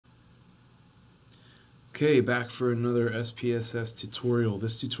Okay, back for another SPSS tutorial.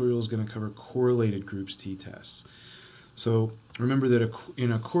 This tutorial is going to cover correlated groups t-tests. So remember that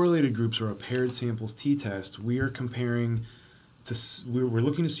in a correlated groups or a paired samples t-test, we are comparing to, we're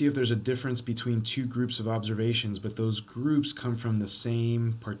looking to see if there's a difference between two groups of observations, but those groups come from the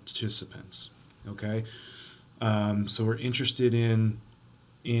same participants. Okay, so we're interested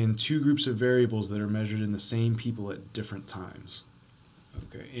in two groups of variables that are measured in the same people at different times.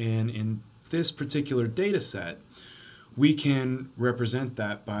 Okay, and in this particular data set, we can represent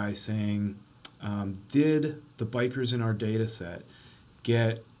that by saying, did the bikers in our data set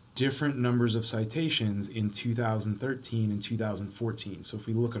get different numbers of citations in 2013 and 2014? So if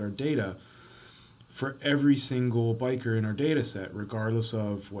we look at our data, for every single biker in our data set, regardless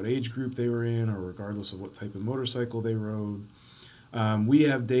of what age group they were in or regardless of what type of motorcycle they rode, we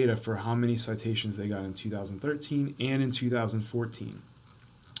have data for how many citations they got in 2013 and in 2014.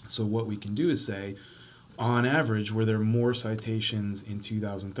 So what we can do is say, on average, were there more citations in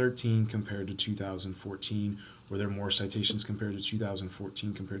 2013 compared to 2014? Were there more citations compared to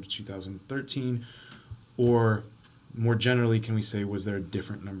 2014 compared to 2013? Or more generally, can we say, was there a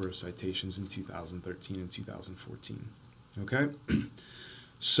different number of citations in 2013 and 2014? Okay?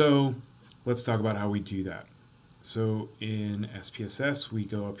 So let's talk about how we do that. So in SPSS, we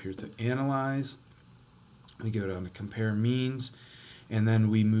go up here to Analyze. We go down to Compare Means. And then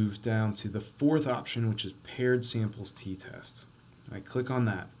we move down to the fourth option, which is Paired Samples t-test. I click on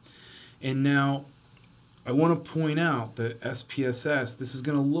that. And now I want to point out that SPSS, this is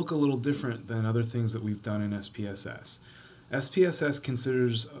going to look a little different than other things that we've done in SPSS. SPSS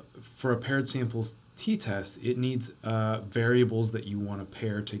considers, for a paired samples t-test, it needs variables that you want to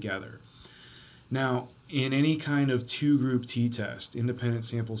pair together. Now, in any kind of two-group t-test, independent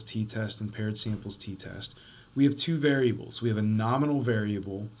samples t-test and paired samples t-test, we have two variables. We have a nominal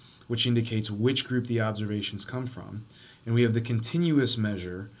variable, which indicates which group the observations come from, and we have the continuous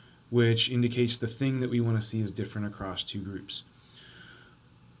measure, which indicates the thing that we want to see is different across two groups.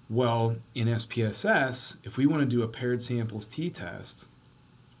 Well, in SPSS, if we want to do a paired samples t-test,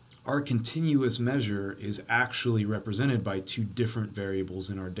 our continuous measure is actually represented by two different variables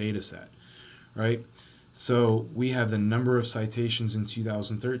in our data set, right? So we have the number of citations in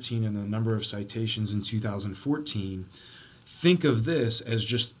 2013 and the number of citations in 2014. Think of this as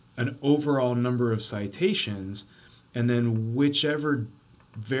just an overall number of citations, and then whichever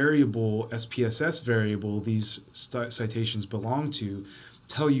variable, SPSS variable, these citations belong to,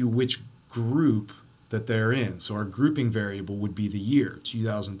 tell you which group that they're in. So our grouping variable would be the year,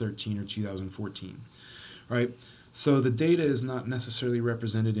 2013 or 2014, right? So the data is not necessarily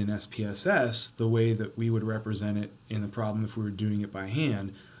represented in SPSS the way that we would represent it in the problem if we were doing it by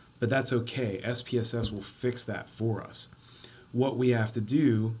hand, but that's okay. SPSS will fix that for us. What we have to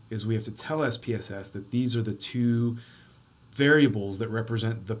do is we have to tell SPSS that these are the two variables that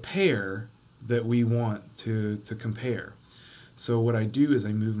represent the pair that we want to compare. So what I do is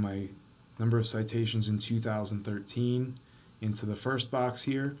I move my number of citations in 2013 into the first box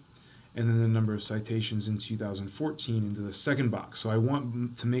here, and then the number of citations in 2014 into the second box. So I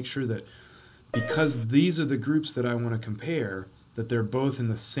want to make sure that because these are the groups that I want to compare, that they're both in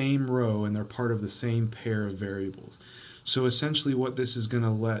the same row and they're part of the same pair of variables. So essentially what this is going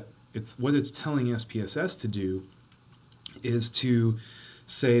to what it's telling SPSS to do is to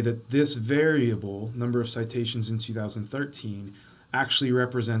say that this variable, number of citations in 2013, actually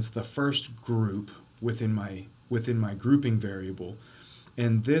represents the first group within my grouping variable,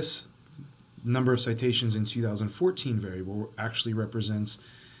 and this number of citations in 2014 variable actually represents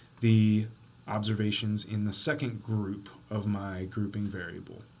the observations in the second group of my grouping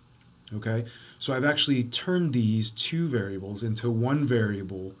variable. Okay, so I've actually turned these two variables into one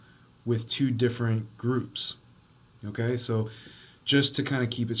variable with two different groups. Okay, so just to kind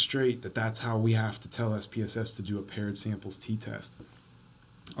of keep it straight, that's how we have to tell SPSS to do a paired samples t-test.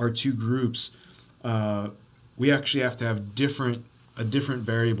 Our two groups, we actually have to have a different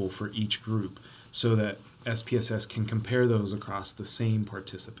variable for each group so that SPSS can compare those across the same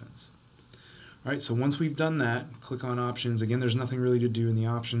participants. All right, so once we've done that, click on Options. Again, there's nothing really to do in the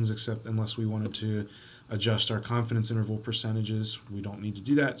options except unless we wanted to adjust our confidence interval percentages. We don't need to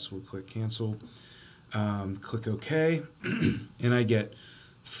do that, so we'll click Cancel. Click OK, and I get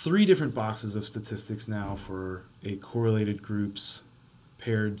three different boxes of statistics now for a correlated groups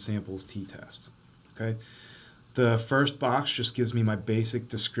paired samples t-test. Okay. The first box just gives me my basic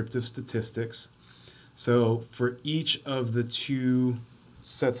descriptive statistics. So for each of the two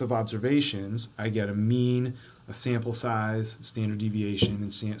sets of observations, I get a mean, a sample size, standard deviation,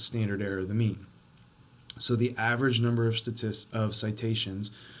 and standard error of the mean. So the average number of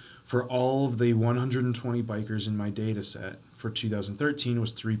citations for all of the 120 bikers in my data set for 2013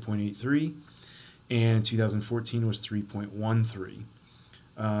 was 3.83, and in 2014 was 3.13.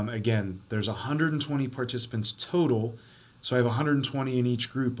 Again, there's 120 participants total, so I have 120 in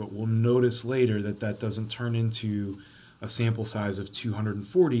each group, but we'll notice later that that doesn't turn into a sample size of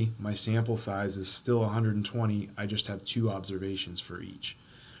 240. My sample size is still 120. I just have 2 observations for each.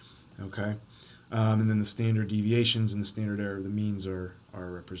 Okay? And then the standard deviations and the standard error of the means are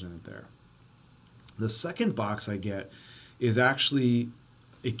represented there. The second box I get is actually,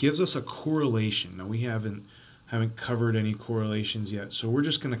 it gives us a correlation. Now we haven't covered any correlations yet, so we're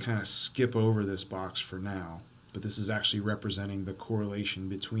just going to kind of skip over this box for now. But this is actually representing the correlation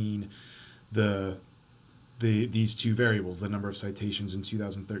between these 2 variables, the number of citations in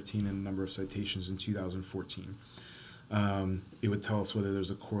 2013 and the number of citations in 2014. It would tell us whether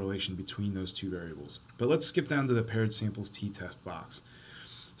there's a correlation between those 2 variables. But let's skip down to the paired samples t-test box.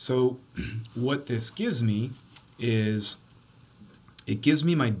 So what this gives me is, it gives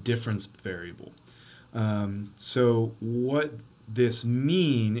me my difference variable. So what this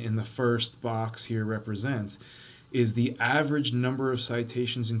mean in the first box here represents is the average number of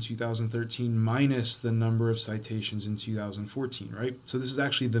citations in 2013 minus the number of citations in 2014, right? So this is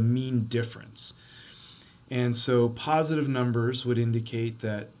actually the mean difference. And so positive numbers would indicate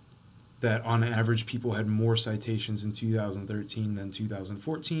that on average people had more citations in 2013 than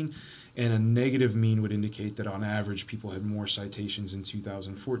 2014, and a negative mean would indicate that on average people had more citations in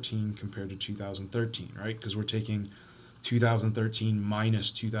 2014 compared to 2013, right? Because we're taking 2013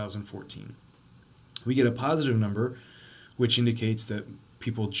 minus 2014. We get a positive number, which indicates that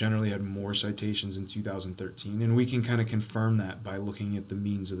people generally had more citations in 2013, and we can kind of confirm that by looking at the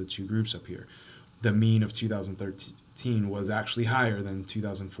means of the 2 groups up here. The mean of 2013 was actually higher than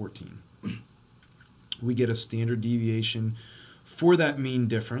 2014. We get a standard deviation for that mean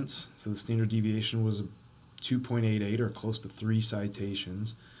difference. So the standard deviation was 2.88, or close to 3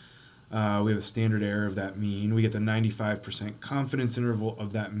 citations. We have a standard error of that mean. We get the 95% confidence interval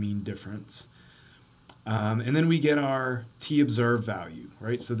of that mean difference. And then we get our t-observed value,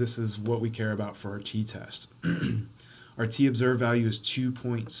 right? So this is what we care about for our t-test. Our t-observed value is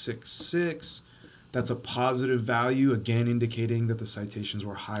 2.66. That's a positive value, again indicating that the citations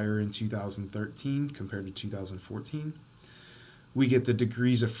were higher in 2013 compared to 2014. We get the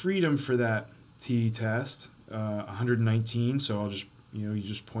degrees of freedom for that t-test, 119. So I'll just, you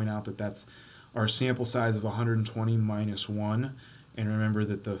just point out that that's our sample size of 120 minus 1. And remember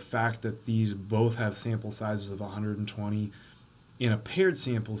that the fact that these both have sample sizes of 120 in a paired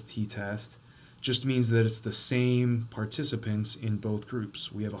samples t-test just means that it's the same participants in both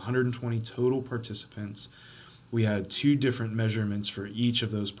groups. We have 120 total participants. We had 2 different measurements for each of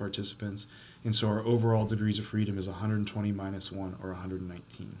those participants, and so our overall degrees of freedom is 120 minus 1, or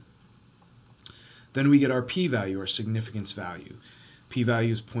 119. Then we get our p-value, our significance value.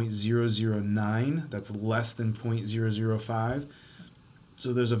 P-value is 0.009. That's less than 0.005.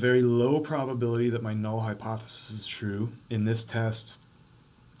 So there's a very low probability that my null hypothesis is true. In this test,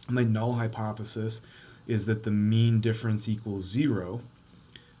 my null hypothesis is that the mean difference equals 0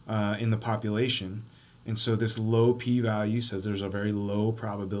 in the population. And so this low p-value says there's a very low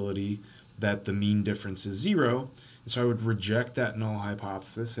probability that the mean difference is 0. And so I would reject that null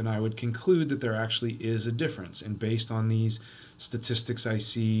hypothesis, and I would conclude that there actually is a difference. And based on these statistics I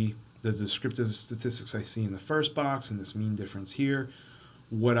see, the descriptive statistics I see in the first box and this mean difference here,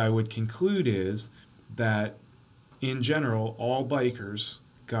 what I would conclude is that in general, all bikers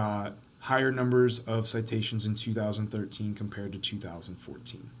got higher numbers of citations in 2013 compared to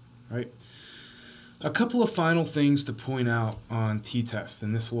 2014, right? A couple of final things to point out on t-tests,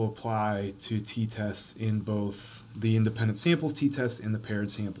 and this will apply to t-tests in both the independent samples t-test and the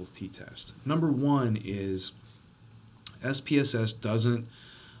paired samples t-test. Number 1 is SPSS doesn't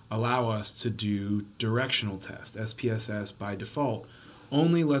allow us to do directional tests. SPSS by default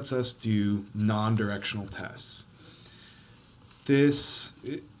only lets us do non-directional tests. This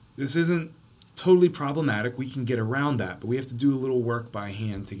isn't totally problematic. We can get around that, but we have to do a little work by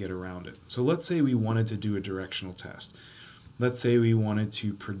hand to get around it. So let's say we wanted to do a directional test. Let's say we wanted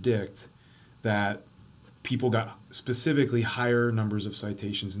to predict that people got specifically higher numbers of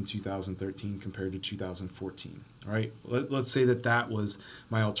citations in 2013 compared to 2014. All right? Let's say that that was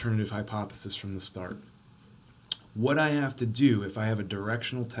my alternative hypothesis from the start. What I have to do if I have a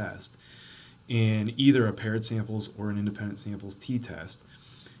directional test in either a paired samples or an independent samples t-test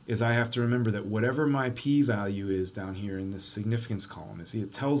is I have to remember that whatever my p-value is down here in this significance column, see,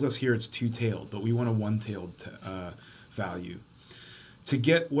 it tells us here it's two-tailed, but we want a one-tailed value. To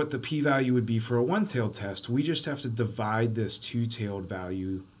get what the p-value would be for a one-tailed test, we just have to divide this two-tailed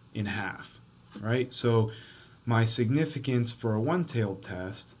value in half, right? So my significance for a one-tailed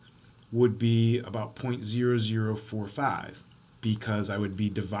test would be about 0.0045 because I would be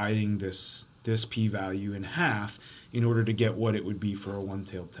dividing this p-value in half in order to get what it would be for a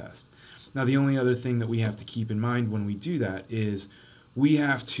one-tailed test. Now, the only other thing that we have to keep in mind when we do that is we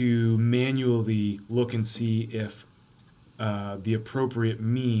have to manually look and see if the appropriate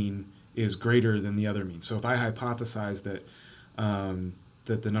mean is greater than the other mean. So if I hypothesize that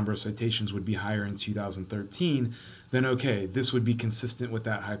that the number of citations would be higher in 2013, then okay, this would be consistent with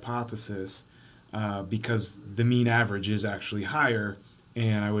that hypothesis because the mean average is actually higher,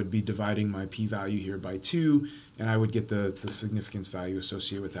 and I would be dividing my p-value here by 2, and I would get the significance value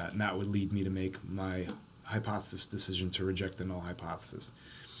associated with that, and that would lead me to make my hypothesis decision to reject the null hypothesis.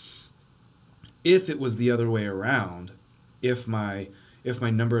 If it was the other way around, if my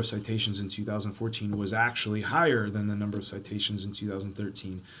number of citations in 2014 was actually higher than the number of citations in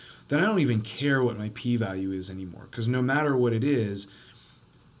 2013, then I don't even care what my p-value is anymore, because no matter what it is,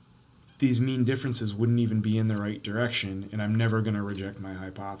 these mean differences wouldn't even be in the right direction, and I'm never going to reject my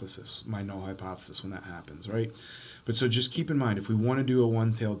hypothesis, my null hypothesis, when that happens, right? But so just keep in mind, if we want to do a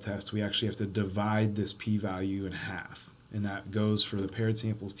one-tailed test, we actually have to divide this p-value in half, and that goes for the paired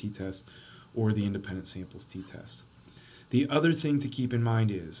samples t-test or the independent samples t-test. The other thing to keep in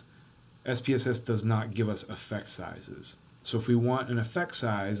mind is SPSS does not give us effect sizes. So if we want an effect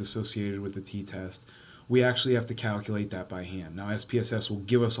size associated with the t-test, we actually have to calculate that by hand. Now, SPSS will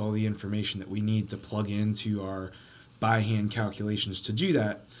give us all the information that we need to plug into our by hand calculations to do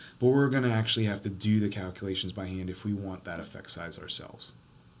that, but we're going to actually have to do the calculations by hand if we want that effect size ourselves.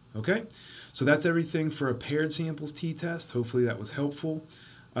 Okay, so that's everything for a paired samples t-test. Hopefully that was helpful.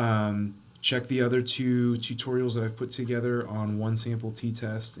 Check the other two tutorials that I've put together on one sample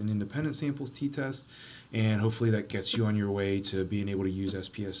t-test and independent samples t-test, and hopefully that gets you on your way to being able to use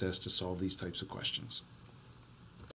SPSS to solve these types of questions.